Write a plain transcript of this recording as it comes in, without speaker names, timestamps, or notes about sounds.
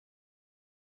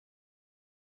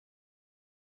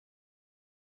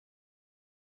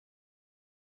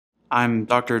I'm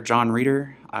Dr. John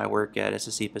Reeder. I work at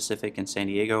SSC Pacific in San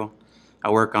Diego. I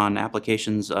work on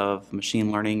applications of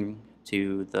machine learning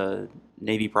to the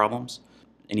Navy problems,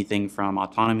 anything from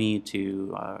autonomy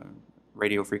to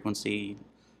radio frequency,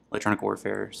 electronic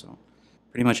warfare. So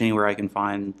pretty much anywhere I can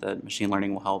find that machine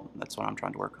learning will help, that's what I'm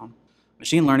trying to work on.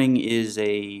 Machine learning is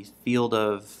a field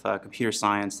of computer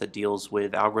science that deals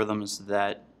with algorithms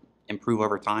that improve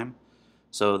over time.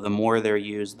 So the more they're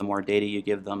used, the more data you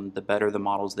give them, the better the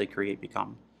models they create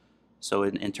become. So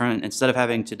in turn, instead of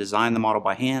having to design the model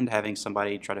by hand, having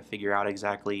somebody try to figure out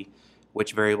exactly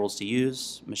which variables to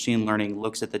use, machine learning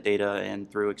looks at the data and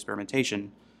through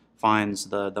experimentation finds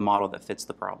the model that fits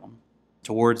the problem.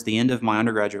 Towards the end of my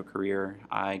undergraduate career,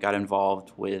 I got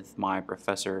involved with my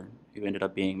professor who ended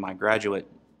up being my graduate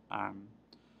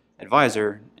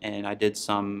advisor, and I did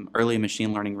some early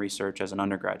machine learning research as an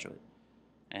undergraduate.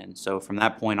 And so from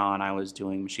that point on, I was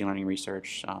doing machine learning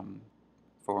research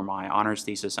for my honors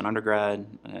thesis in undergrad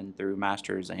and through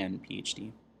master's and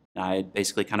PhD. I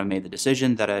basically kind of made the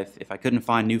decision that if I couldn't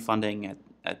find new funding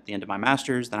at the end of my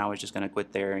master's, then I was just going to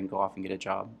quit there and go off and get a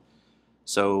job.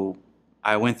 So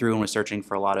I went through and was searching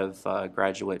for a lot of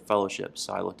graduate fellowships.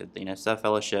 So I looked at the NSF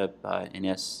fellowship,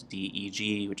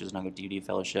 NSDEG, which is another DoD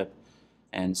fellowship,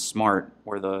 and SMART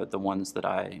were the ones that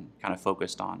I kind of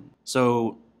focused on.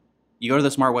 So you go to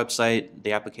the SMART website,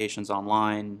 the application's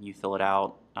online, you fill it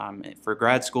out. For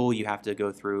grad school, you have to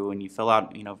go through and you fill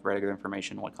out, regular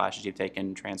information, what classes you've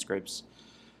taken, transcripts.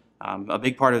 A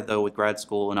big part of, though, with grad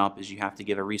school and up is you have to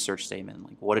give a research statement,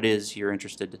 like what it is you're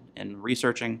interested in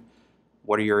researching,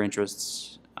 what are your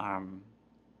interests,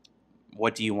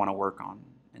 what do you want to work on?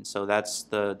 And so that's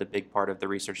the big part of the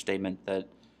research statement that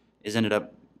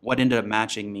what ended up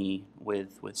matching me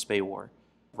with SPAWAR.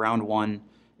 Round one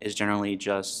is generally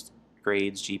just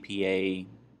grades, GPA,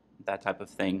 that type of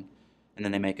thing, and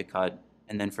then they make a cut.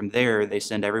 And then from there, they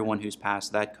send everyone who's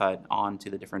passed that cut on to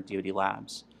the different DoD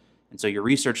labs. And so your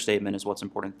research statement is what's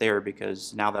important there,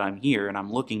 because now that I'm here and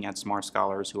I'm looking at SMART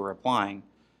scholars who are applying,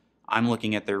 I'm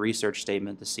looking at their research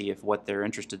statement to see if what they're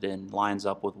interested in lines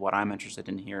up with what I'm interested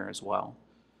in here as well.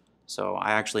 So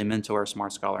I actually mentor a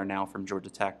SMART scholar now from Georgia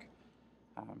Tech.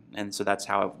 And so that's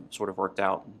how it sort of worked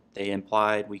out. They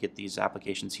implied we get these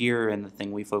applications here, and the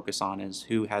thing we focus on is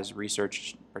who has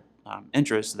research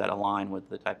interests that align with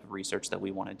the type of research that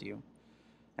we want to do.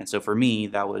 And so for me,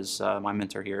 that was my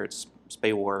mentor here at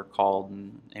SPAWAR called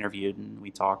and interviewed, and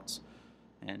we talked,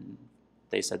 and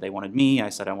they said they wanted me. I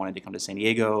said I wanted to come to San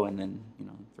Diego, and then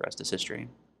the rest is history.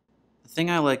 The thing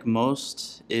I like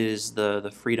most is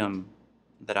the freedom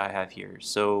that I have here.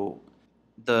 So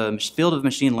the field of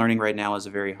machine learning right now is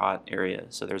a very hot area.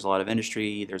 So there's a lot of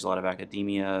industry, there's a lot of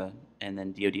academia, and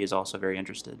then DoD is also very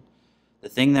interested. The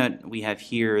thing that we have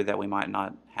here that we might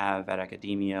not have at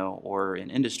academia or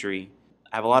in industry,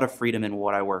 I have a lot of freedom in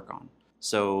what I work on.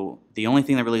 So the only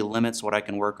thing that really limits what I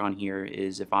can work on here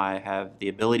is if I have the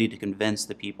ability to convince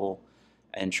the people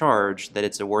in charge that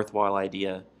it's a worthwhile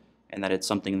idea and that it's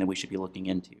something that we should be looking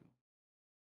into.